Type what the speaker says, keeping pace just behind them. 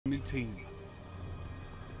team.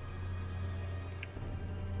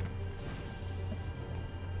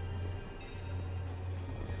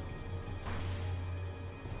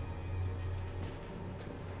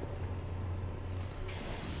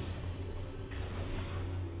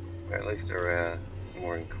 Or at least they're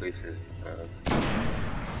more inclusive as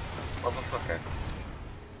motherfucker.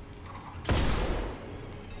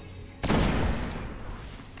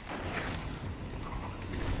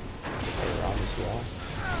 Around this wall.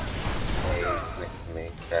 Hey, next to me.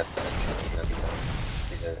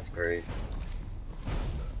 That's great.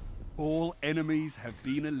 All enemies have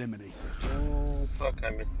been eliminated. Oh fuck,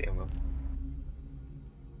 I missed the ammo.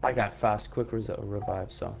 I got fast, quick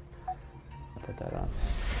revive, so I'll put that on.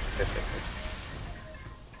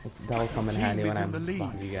 That'll come in handy when I'm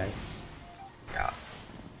behind you guys. Yeah.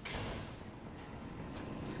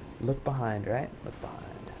 Look behind, right? Look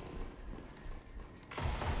behind.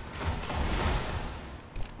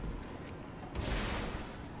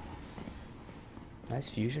 Nice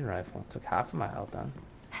fusion rifle. Took half of my health down.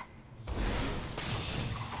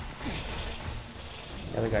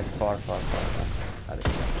 The other guy's far out of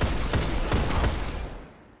here.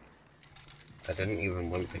 I didn't even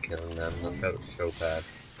want to kill them. I felt so bad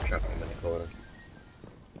trapping them in the corner.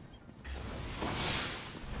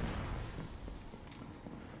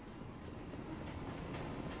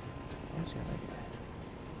 Where's your other guy?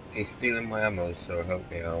 He's stealing my ammo, so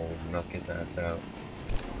hopefully I'll knock his ass out.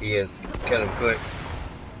 He is. Kill him quick.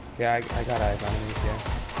 Yeah, I got eyes on him. He's here.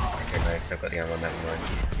 Okay, nice. I've got the ammo, never mind.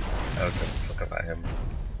 I was gonna fuck about him.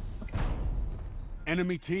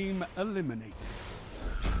 Enemy team eliminated.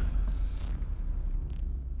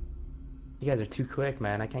 You guys are too quick,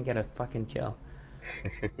 man. I can't get a fucking kill.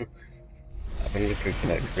 I've been looking for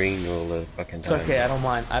that green all the fucking time. It's okay. I don't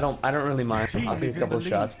mind. I don't really mind. I'll take a couple of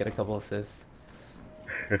shots, get a couple assists.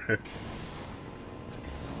 I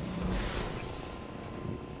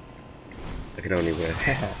can only win.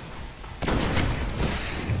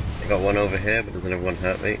 I got one over here, but there's another one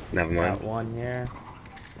hurt me. Never mind. Got one here.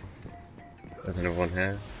 There's another one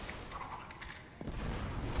here.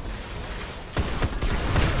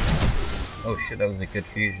 Oh shit, that was a good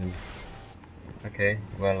fusion. Okay,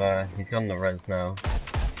 well, he's gone the res now.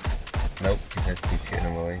 Nope, he just keeps shooting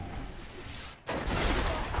him away.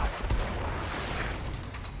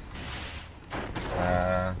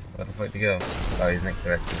 Where the fuck to go? Oh, he's next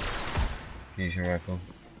to Eski. Fusion rifle.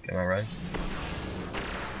 Get my res.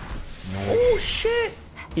 No. Oh shit!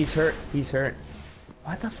 He's hurt. He's hurt.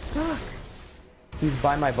 What the fuck? He's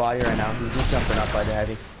by my body right now. He's just jumping up by the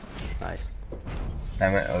heavy. Nice.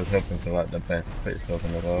 Damn it, I was hoping for like the best quick scope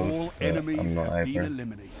in the world. All enemies I'm not have been over.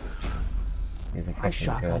 eliminated. I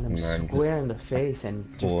shotgunned him square in the face and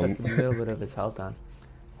just took a little bit of his health on.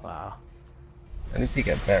 Wow. I need to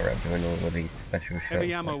get better at doing all of these special shots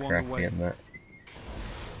Heavy ammo like on the crafty way. and that.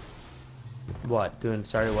 What? Doing?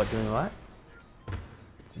 Sorry, what? Doing what?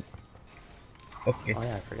 Okay. Oh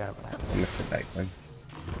yeah, I forgot about that. I missed it back then.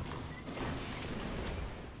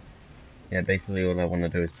 Yeah, basically all I want to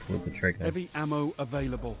do is pull the trigger. Heavy ammo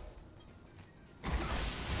available.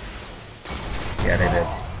 Yeah, they did.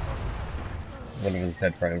 One of them's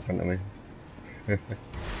head right in front of me.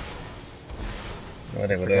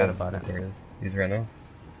 Whatever. Forgot about it. There he is. He's running off.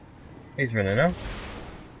 He's running off.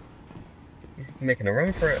 He's making a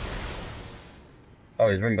run for it. Oh,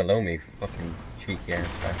 he's running below me. Fucking cheeky ass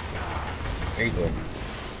bastard. Where you going?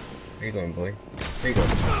 Where you going, boy? Where you going?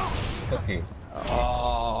 Fuck you.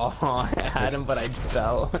 Oh, I had him, but I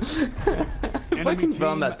fell. Fucking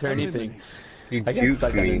fell on that turny thing. You I got juked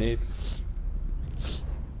stuck me. underneath.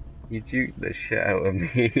 You juked the shit out of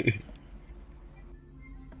me.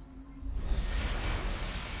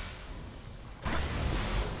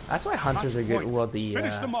 That's why hunters are good. Well,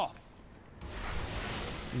 Finish them off.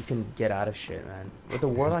 you can get out of shit, man. With the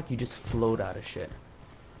warlock, you just float out of shit.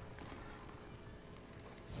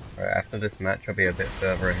 Alright, after this match, I'll be a bit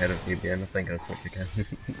further ahead of DBN. I think I'll switch again.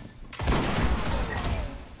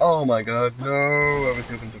 Oh my god, no! I was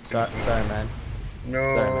hoping to finish him. Sorry, man.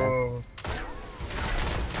 No! Sorry, man.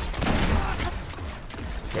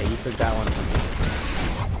 Yeah, you took that one from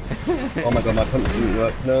me. Oh my god, my punch didn't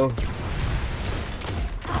work. No!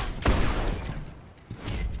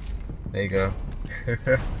 There you go.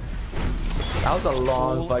 That was a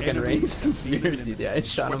long All fucking range. enemies have been Seriously, dude. I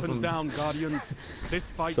shot him Weapons from down, Guardians. This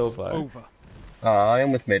fight's so far. over. Ah, I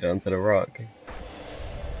almost made it onto the rock.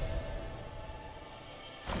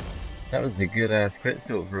 That was a good ass crit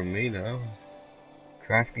scope from me now.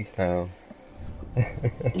 Crafty style.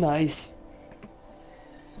 Nice.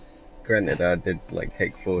 Granted, I did like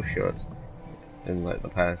take 4 shots in like the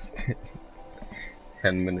past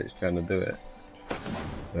 10 minutes trying to do it.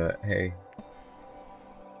 But hey,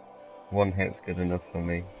 one hit's good enough for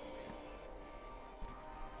me.